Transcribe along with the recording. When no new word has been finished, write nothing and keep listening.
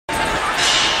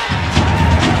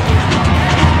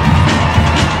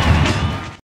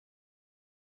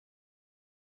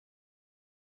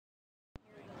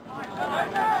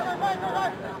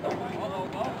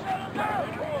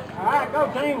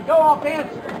go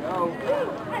offense.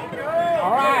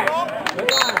 All right.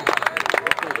 Good line.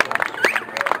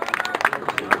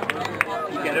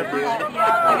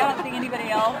 Yeah, I don't see anybody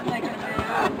else making a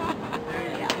move.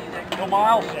 Go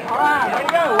Miles. All right, way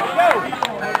to go, way to go.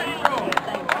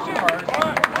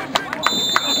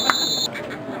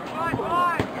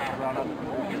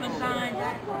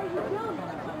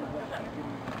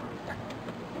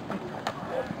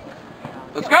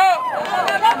 Let's go!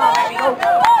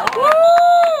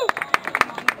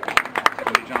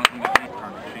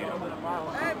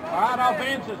 All right,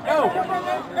 offense, let's go.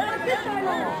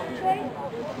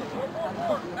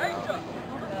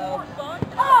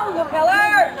 Go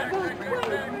Keller!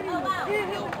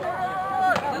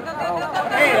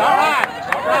 Hey, all right,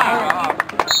 all right.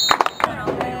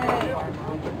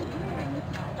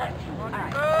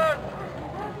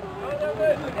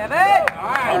 David!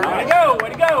 All right, way to go, way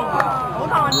to go.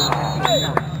 Hold on.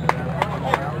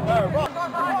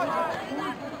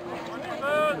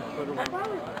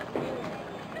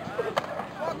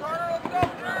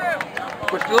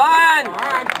 Push the line! All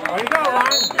right, way to go,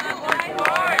 Ryan.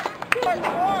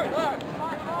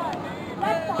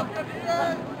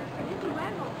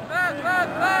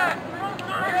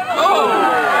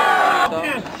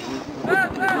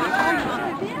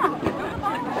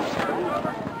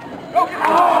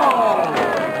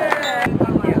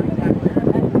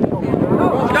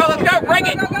 Let's go, bring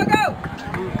it! Go!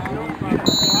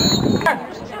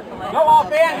 Go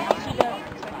offense.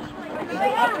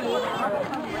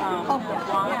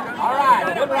 All right,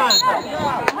 good run.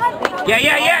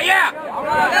 Yeah!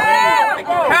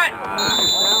 Cut!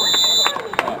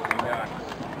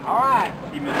 All right.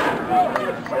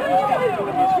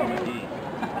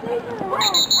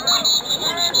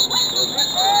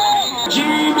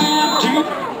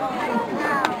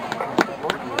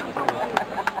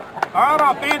 All right,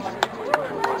 offense.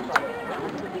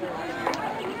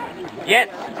 Yes.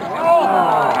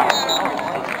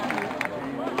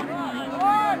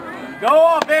 Go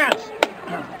offense.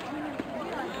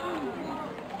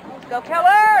 Go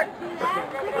Keller!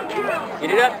 Get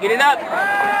it up! Get it up!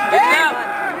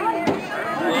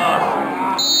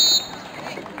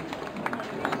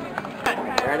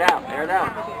 Air it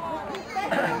out!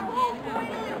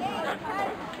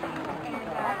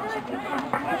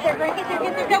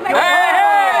 Hey!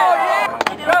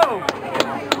 Go.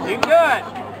 You good.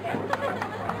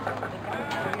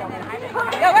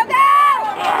 Go down!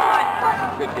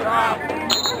 Good job.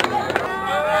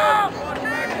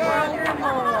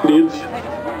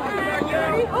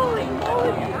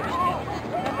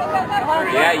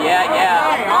 Yeah. Hey,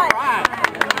 all right.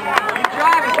 Keep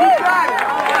driving.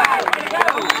 All right, way to go.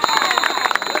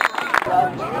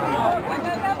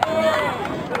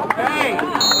 Okay.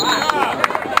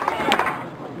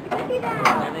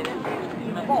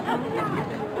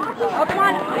 Oh, come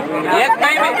on. Yes,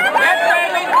 baby!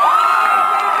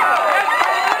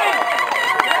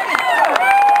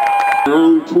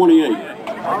 Round 28.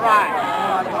 All right.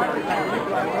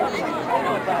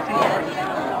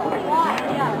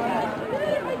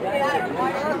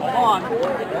 Hold on.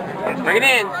 Bring it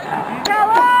in! All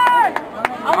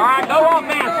right, go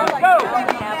offense. Let's go.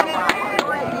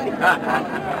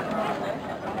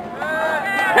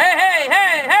 Hey!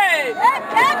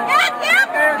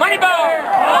 Money ball!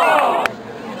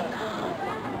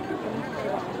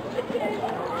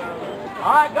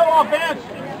 All right, go offense.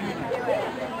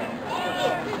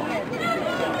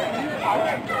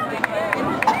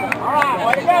 All right,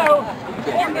 way to go.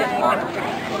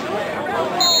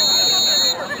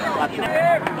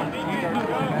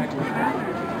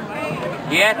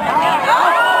 Yes.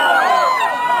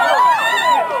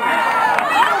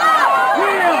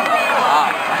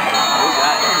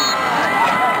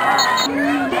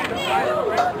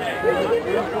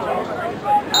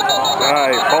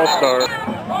 Nice, false start.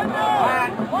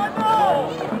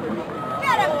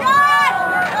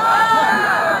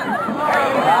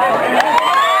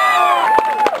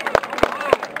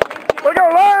 We're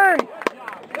gonna learn.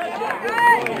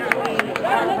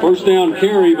 First down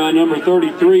carry by number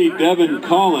 33, Devin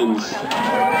Collins.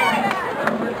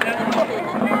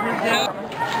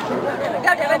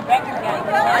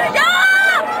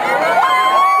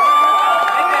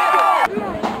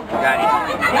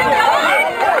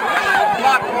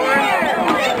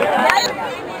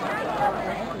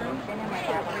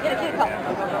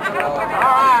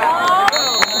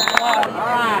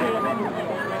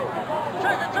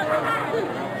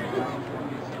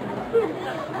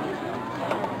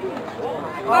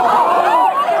 Oh!